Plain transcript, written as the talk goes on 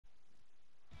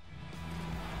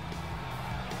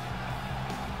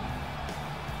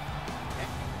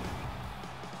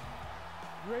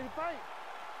ready to fight.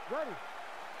 Ready.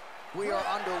 We are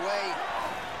underway.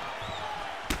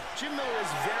 Jim Miller is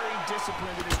very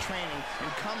disciplined in his training and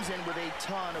comes in with a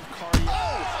ton of cardio.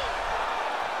 Oh!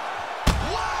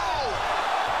 Whoa!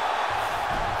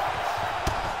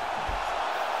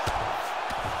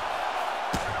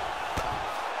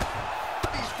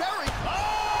 He's very...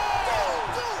 Oh!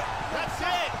 That's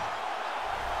it!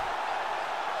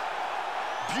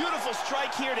 Beautiful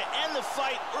strike here to end the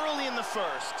fight early in the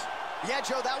first. Yeah,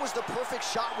 Joe, that was the perfect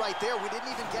shot right there. We didn't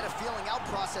even get a feeling out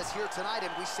process here tonight,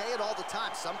 and we say it all the time.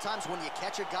 Sometimes when you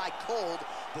catch a guy cold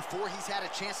before he's had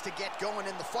a chance to get going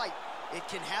in the fight, it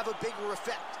can have a bigger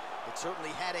effect. It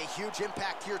certainly had a huge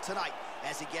impact here tonight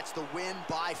as he gets the win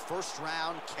by first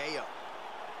round KO.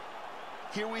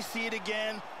 Here we see it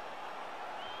again.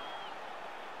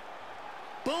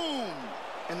 Boom!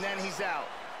 And then he's out.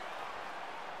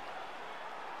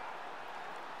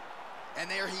 And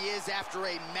there he is after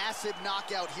a massive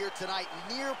knockout here tonight.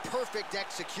 Near perfect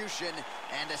execution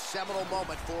and a seminal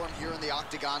moment for him here in the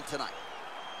octagon tonight.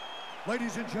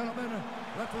 Ladies and gentlemen,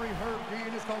 referee Herb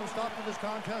Dean is calling a stop to this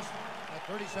contest at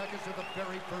 30 seconds of the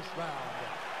very first round.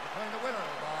 Declaring the winner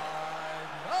by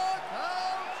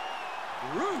knockout,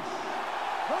 Bruce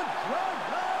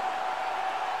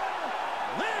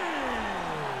Lee.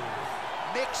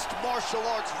 Mixed martial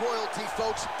arts royalty,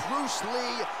 folks. Bruce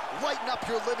Lee lighting up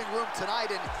your living room tonight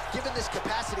and giving this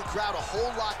capacity crowd a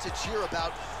whole lot to cheer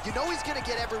about. You know he's gonna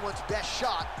get everyone's best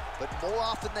shot, but more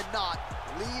often than not,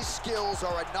 Lee's skills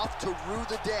are enough to rue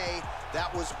the day.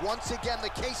 That was once again the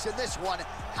case in this one.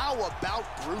 How about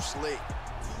Bruce Lee?